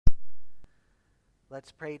Let's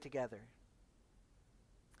pray together.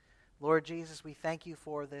 Lord Jesus, we thank you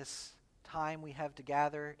for this time we have to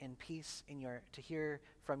gather in peace to hear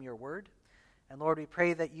from your word. And Lord, we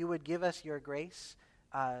pray that you would give us your grace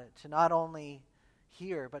to not only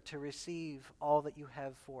hear, but to receive all that you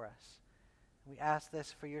have for us. We ask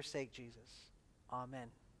this for your sake, Jesus. Amen.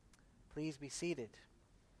 Please be seated.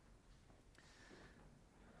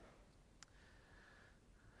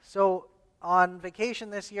 So, on vacation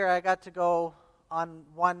this year, I got to go on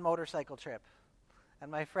one motorcycle trip.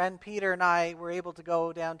 And my friend Peter and I were able to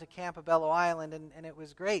go down to Campobello Island, and it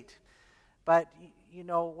was great. But, you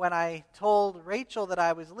know, when I told Rachel that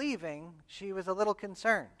I was leaving, she was a little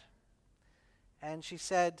concerned. And she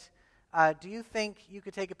said, do you think you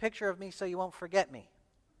could take a picture of me so you won't forget me?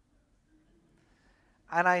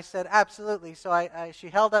 And I said, absolutely. So she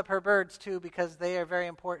held up her birds, too, because they are very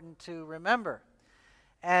important to remember.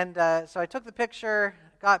 And so I took the picture,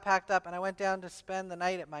 got packed up, and I went down to spend the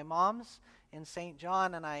night at my mom's in St.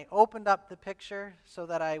 John, and I opened up the picture so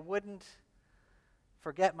that I wouldn't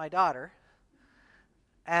forget my daughter,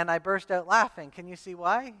 and I burst out laughing. Can you see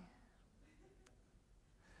why?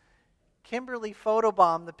 Kimberly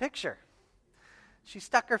photobombed the picture. She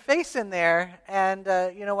stuck her face in there, and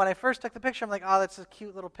when I first took the picture, I'm like, oh, that's a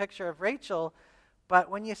cute little picture of Rachel,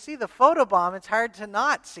 but when you see the photobomb, it's hard to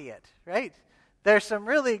not see it, right? There's some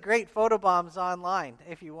really great photobombs online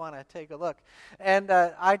if you want to take a look. And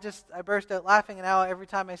I burst out laughing, and now every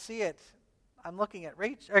time I see it, I'm looking at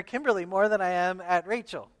Kimberly more than I am at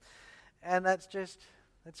Rachel. And that's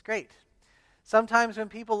great. Sometimes when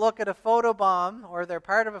people look at a photobomb or they're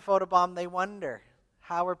part of a photobomb, they wonder,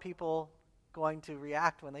 how are people going to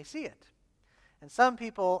react when they see it? And some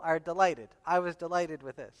people are delighted. I was delighted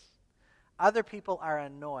with this. Other people are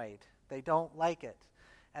annoyed. They don't like it.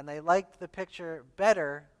 And they liked the picture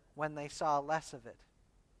better when they saw less of it.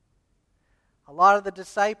 A lot of the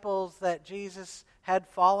disciples that Jesus had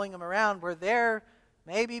following him around were there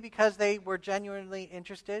maybe because they were genuinely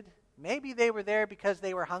interested. Maybe they were there because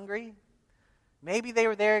they were hungry. Maybe they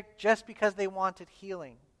were there just because they wanted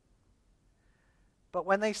healing. But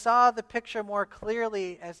when they saw the picture more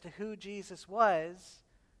clearly as to who Jesus was,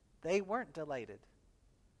 they weren't delighted.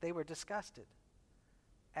 They were disgusted.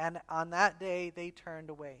 And on that day, they turned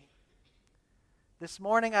away. This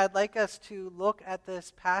morning, I'd like us to look at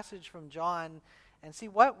this passage from John and see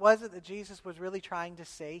what was it that Jesus was really trying to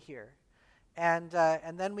say here, and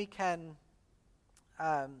then we can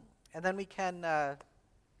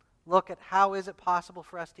look at how is it possible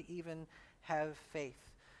for us to even have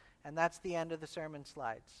faith, and that's the end of the sermon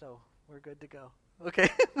slides. So we're good to go. Okay.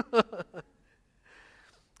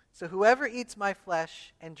 So whoever eats my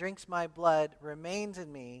flesh and drinks my blood remains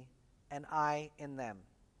in me, and I in them.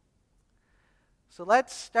 So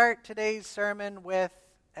let's start today's sermon with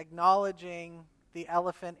acknowledging the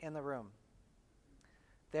elephant in the room.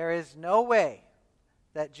 There is no way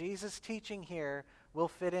that Jesus' teaching here will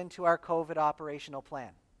fit into our COVID operational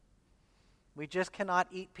plan. We just cannot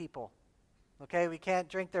eat people. Okay, we can't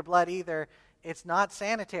drink their blood either. It's not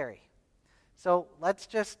sanitary. So let's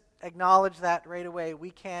just acknowledge that right away.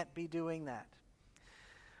 We can't be doing that.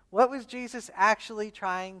 What was Jesus actually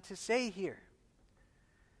trying to say here?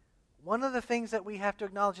 One of the things that we have to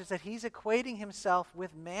acknowledge is that he's equating himself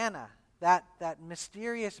with manna, that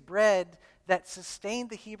mysterious bread that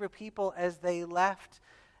sustained the Hebrew people as they left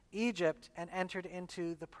Egypt and entered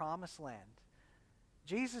into the promised land.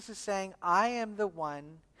 Jesus is saying, I am the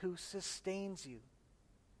one who sustains you.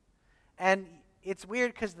 And it's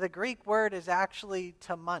weird because the Greek word is actually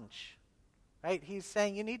to munch, right? He's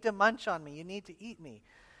saying you need to munch on me, you need to eat me.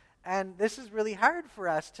 And this is really hard for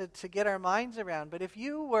us to get our minds around. But if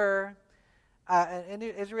you were in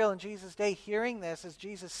Israel in Jesus' day hearing this as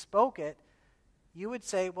Jesus spoke it, you would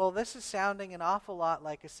say, well, this is sounding an awful lot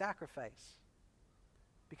like a sacrifice.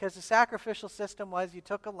 Because the sacrificial system was you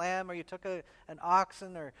took a lamb or you took an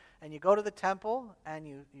oxen and you go to the temple and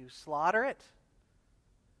you slaughter it.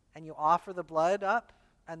 And you offer the blood up,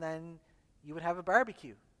 and then you would have a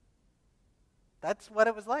barbecue. That's what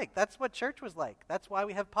it was like. That's what church was like. That's why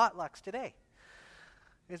we have potlucks today.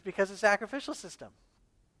 It's because of the sacrificial system.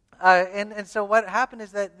 And so what happened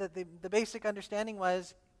is that the basic understanding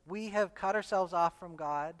was we have cut ourselves off from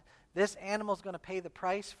God. This animal is going to pay the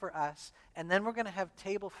price for us, and then we're going to have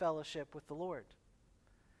table fellowship with the Lord.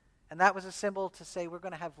 And that was a symbol to say we're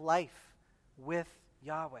going to have life with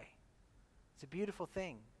Yahweh. It's a beautiful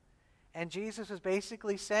thing. And Jesus was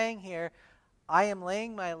basically saying here, I am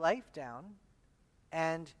laying my life down,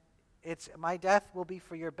 and my death will be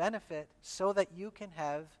for your benefit so that you can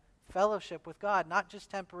have fellowship with God, not just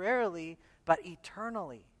temporarily, but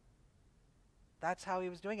eternally. That's how he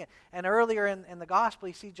was doing it. And earlier in the gospel,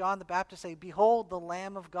 you see John the Baptist say, "Behold the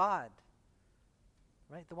Lamb of God,"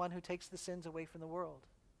 right? The one who takes the sins away from the world.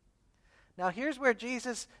 Now here's where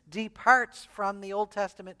Jesus departs from the Old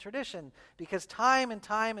Testament tradition, because time and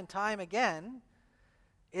time and time again,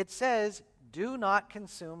 it says, do not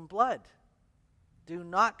consume blood. Do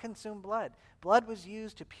not consume blood. Blood was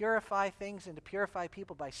used to purify things and to purify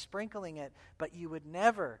people by sprinkling it, but you would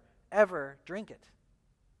never, ever drink it.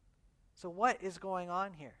 So what is going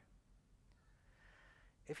on here?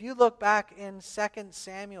 If you look back in 2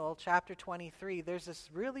 Samuel chapter 23, there's this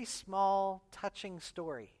really small, touching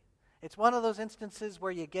story. It's one of those instances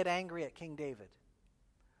where you get angry at King David.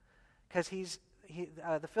 Because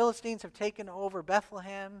the Philistines have taken over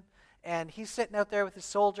Bethlehem, and he's sitting out there with his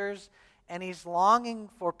soldiers, and he's longing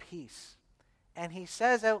for peace. And he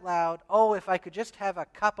says out loud, "Oh, if I could just have a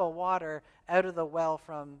cup of water out of the well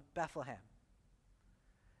from Bethlehem."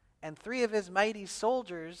 And 3 of his mighty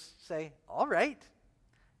soldiers say, "All right."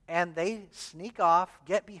 And they sneak off,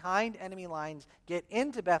 get behind enemy lines, get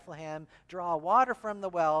into Bethlehem, draw water from the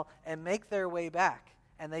well, and make their way back.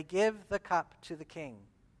 And they give the cup to the king.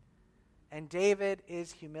 And David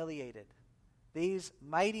is humiliated. These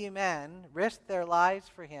mighty men risked their lives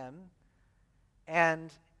for him,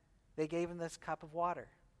 and they gave him this cup of water.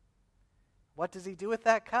 What does he do with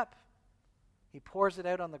that cup? He pours it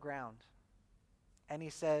out on the ground. And he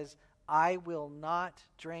says, "I will not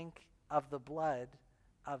drink of the blood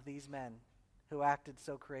of these men who acted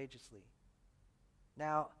so courageously."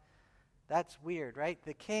 Now, that's weird, right?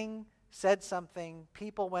 The king said something,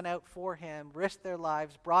 people went out for him, risked their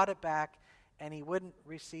lives, brought it back, and he wouldn't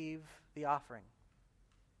receive the offering.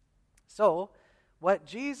 So, what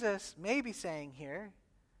Jesus may be saying here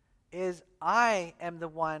is, I am the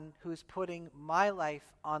one who's putting my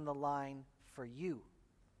life on the line for you,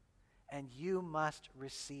 and you must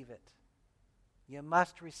receive it. You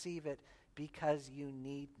must receive it because you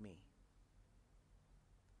need me.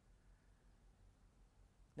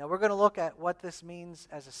 Now we're going to look at what this means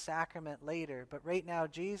as a sacrament later, but right now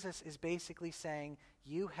Jesus is basically saying,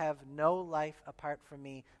 you have no life apart from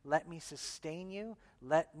me. Let me sustain you.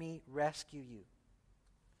 Let me rescue you.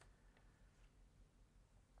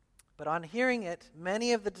 But on hearing it,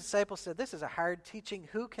 many of the disciples said, "This is a hard teaching.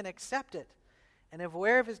 Who can accept it?" And if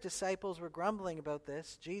aware of his disciples were grumbling about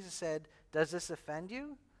this, Jesus said, "Does this offend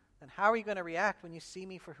you? Then how are you going to react when you see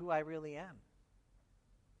me for who I really am?"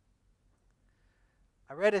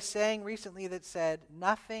 I read a saying recently that said,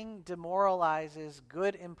 "Nothing demoralizes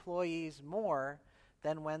good employees more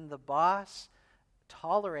than when the boss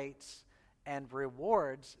tolerates and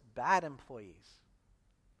rewards bad employees."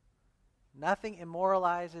 Nothing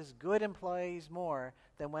immoralizes good employees more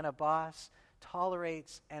than when a boss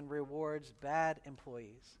tolerates and rewards bad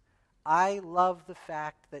employees. I love the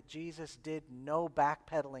fact that Jesus did no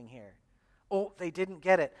backpedaling here. "Oh, they didn't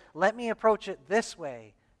get it. Let me approach it this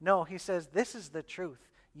way." No, he says, this is the truth.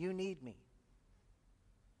 You need me.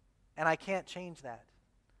 And I can't change that.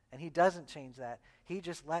 And he doesn't change that. He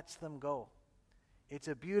just lets them go. It's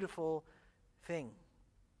a beautiful thing.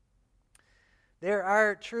 There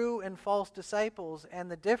are true and false disciples, and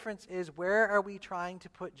the difference is, where are we trying to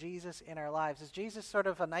put Jesus in our lives? Is Jesus sort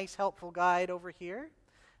of a nice, helpful guide over here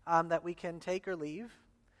that we can take or leave?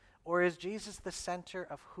 Or is Jesus the center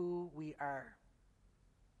of who we are?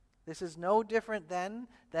 This is no different then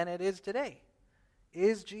than it is today.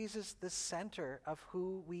 Is Jesus the center of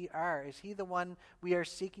who we are? Is he the one we are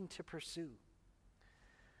seeking to pursue?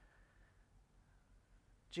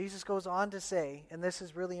 Jesus goes on to say, and this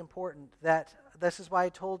is really important, that this is why I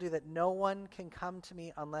told you that no one can come to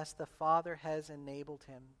me unless the Father has enabled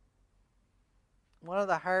him. One of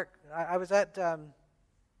the I was at,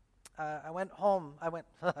 I went home, I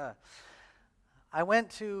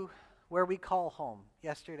went to where we call home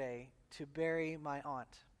yesterday to bury my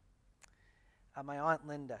Aunt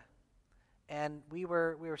Linda. And we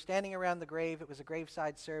were standing around the grave. It was a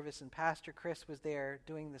graveside service, and Pastor Chris was there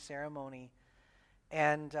doing the ceremony.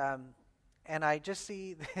 And I just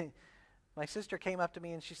see, my sister came up to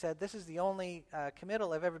me and she said, "This is the only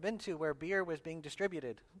committal I've ever been to where beer was being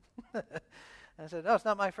distributed." And I said, "No, it's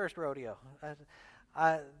not my first rodeo."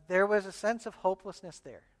 There was a sense of hopelessness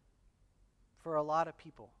there for a lot of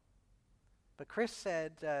people. But Chris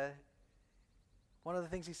said, one of the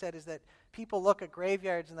things he said is that people look at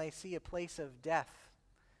graveyards and they see a place of death.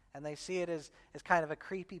 And they see it as kind of a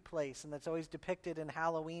creepy place, and that's always depicted in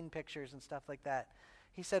Halloween pictures and stuff like that.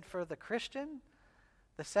 He said, for the Christian,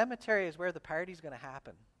 the cemetery is where the party's going to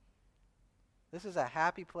happen. This is a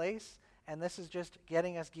happy place, and this is just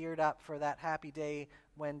getting us geared up for that happy day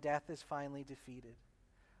when death is finally defeated.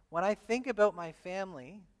 When I think about my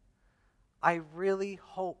family, I really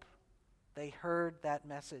hope they heard that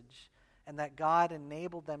message and that God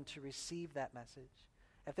enabled them to receive that message.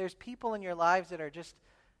 If there's people in your lives that are just,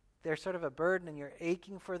 they're sort of a burden and you're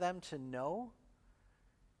aching for them to know,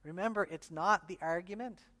 remember, it's not the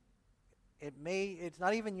argument. It's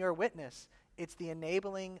not even your witness. It's the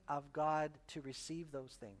enabling of God to receive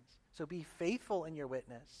those things. So be faithful in your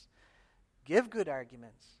witness. Give good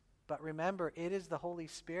arguments. But remember, it is the Holy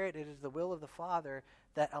Spirit, it is the will of the Father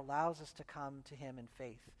that allows us to come to him in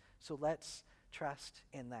faith. So let's trust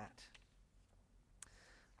in that.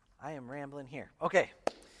 I am rambling here. Okay.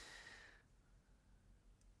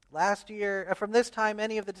 Last year, from this time,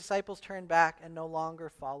 many of the disciples turned back and no longer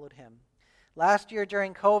followed him. Last year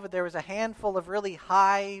during COVID, there was a handful of really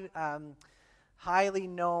highly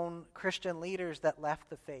known Christian leaders that left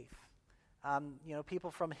the faith.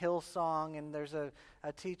 People from Hillsong, and there's a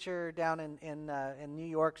teacher down in New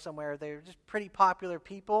York somewhere. They were just pretty popular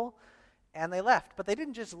people, and they left. But they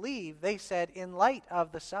didn't just leave. They said, in light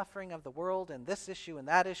of the suffering of the world and this issue and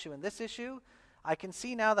that issue and this issue, I can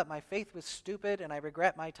see now that my faith was stupid and I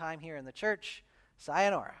regret my time here in the church.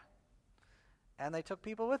 Sayonara. And they took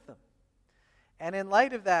people with them. And in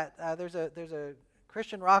light of that, there's a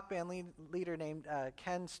Christian rock band leader named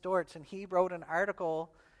Ken Stortz, and he wrote an article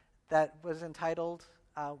that was entitled,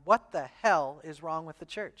 What the Hell is Wrong with the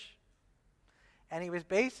Church? And he was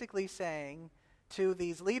basically saying to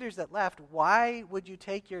these leaders that left, why would you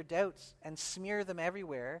take your doubts and smear them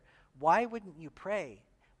everywhere? Why wouldn't you pray?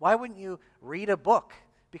 Why wouldn't you read a book?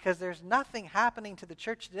 Because there's nothing happening to the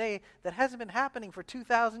church today that hasn't been happening for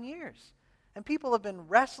 2,000 years. And people have been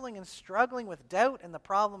wrestling and struggling with doubt and the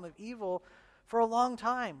problem of evil for a long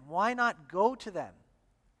time. Why not go to them?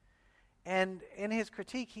 And in his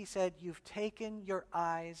critique, he said, you've taken your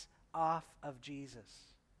eyes off of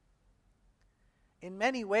Jesus. In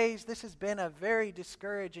many ways, this has been a very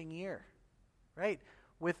discouraging year, right?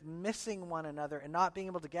 With missing one another and not being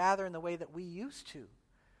able to gather in the way that we used to.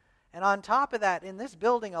 And on top of that, in this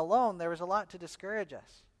building alone, there was a lot to discourage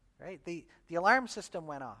us, right? The alarm system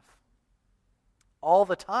went off all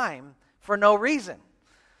the time for no reason,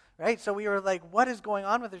 right? So we were like, what is going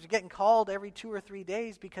on with this? We're getting called every 2 or 3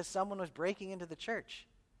 days because someone was breaking into the church.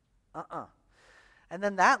 And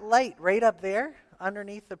then that light right up there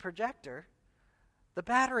underneath the projector, the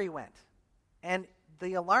battery went. And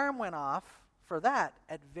the alarm went off for that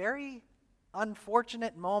at very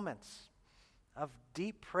unfortunate moments of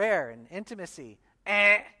deep prayer and intimacy.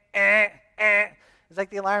 It's like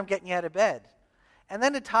the alarm getting you out of bed. And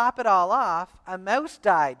then to top it all off, a mouse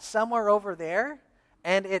died somewhere over there,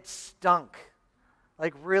 and it stunk,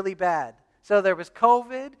 like really bad. So there was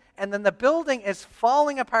COVID, and then the building is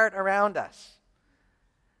falling apart around us.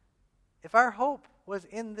 If our hope was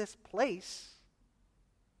in this place,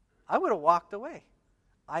 I would have walked away.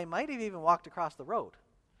 I might have even walked across the road.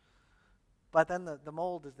 But then the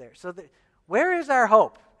mold is there. So where is our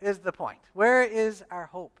hope is the point. Where is our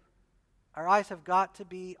hope? Our eyes have got to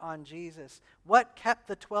be on Jesus. What kept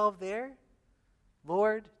the 12 there?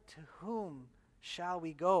 Lord, to whom shall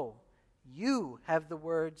we go? You have the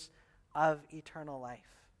words of eternal life.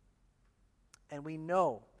 And we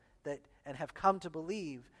know that and have come to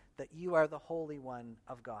believe that you are the Holy One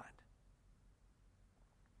of God.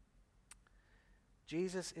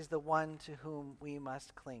 Jesus is the one to whom we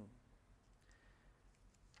must cling.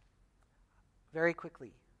 Very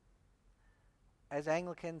quickly, as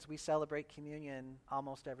Anglicans, we celebrate communion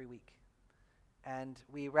almost every week. And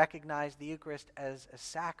we recognize the Eucharist as a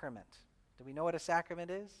sacrament. Do we know what a sacrament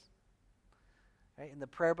is? Right? In the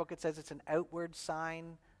prayer book, it says it's an outward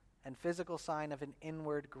sign and physical sign of an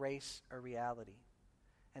inward grace or reality.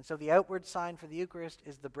 And so the outward sign for the Eucharist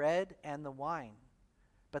is the bread and the wine.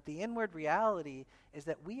 But the inward reality is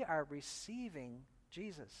that we are receiving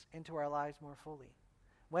Jesus into our lives more fully.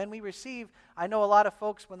 When we receive, I know a lot of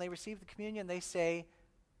folks, when they receive the communion, they say,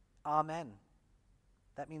 Amen.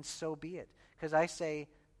 That means so be it. Because I say,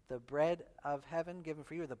 the bread of heaven given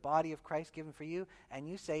for you, or the body of Christ given for you, and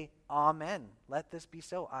you say, Amen. Let this be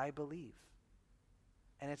so. I believe.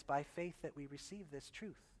 And it's by faith that we receive this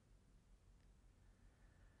truth.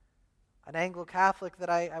 An Anglo-Catholic that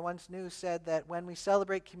I once knew said that when we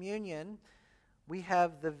celebrate communion, we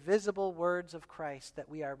have the visible words of Christ that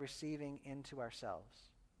we are receiving into ourselves.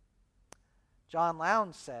 John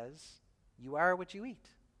Lowndes says, you are what you eat.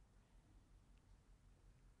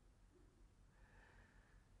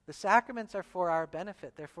 The sacraments are for our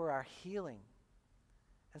benefit. They're for our healing.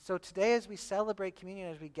 And so today as we celebrate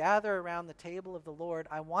communion, as we gather around the table of the Lord,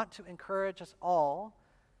 I want to encourage us all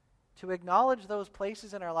to acknowledge those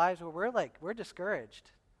places in our lives where we're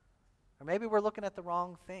discouraged. Or maybe we're looking at the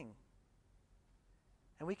wrong thing.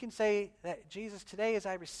 And we can say that, Jesus, today as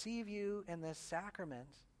I receive you in this sacrament,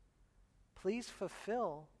 please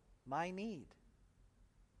fulfill my need.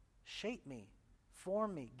 Shape me,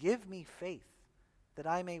 form me, give me faith that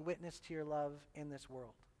I may witness to your love in this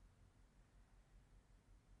world.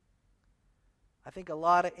 I think a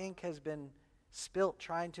lot of ink has been spilt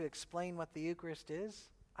trying to explain what the Eucharist is.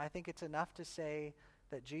 I think it's enough to say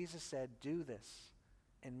that Jesus said, do this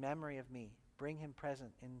in memory of me. Bring him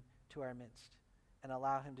present into our midst and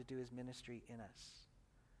allow him to do his ministry in us.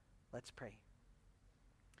 Let's pray.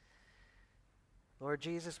 Lord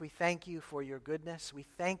Jesus, we thank you for your goodness. We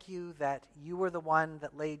thank you that you were the one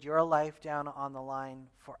that laid your life down on the line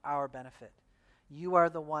for our benefit. You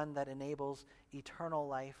are the one that enables eternal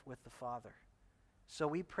life with the Father. So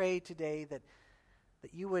we pray today that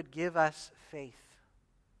you would give us faith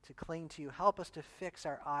to cling to you. Help us to fix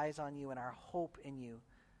our eyes on you and our hope in you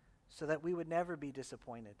so that we would never be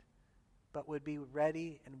disappointed, but would be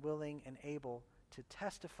ready and willing and able to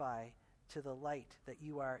testify to the light that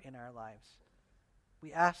you are in our lives.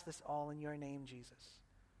 We ask this all in your name, Jesus.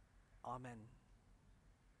 Amen.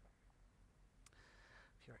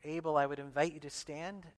 If you're able, I would invite you to stand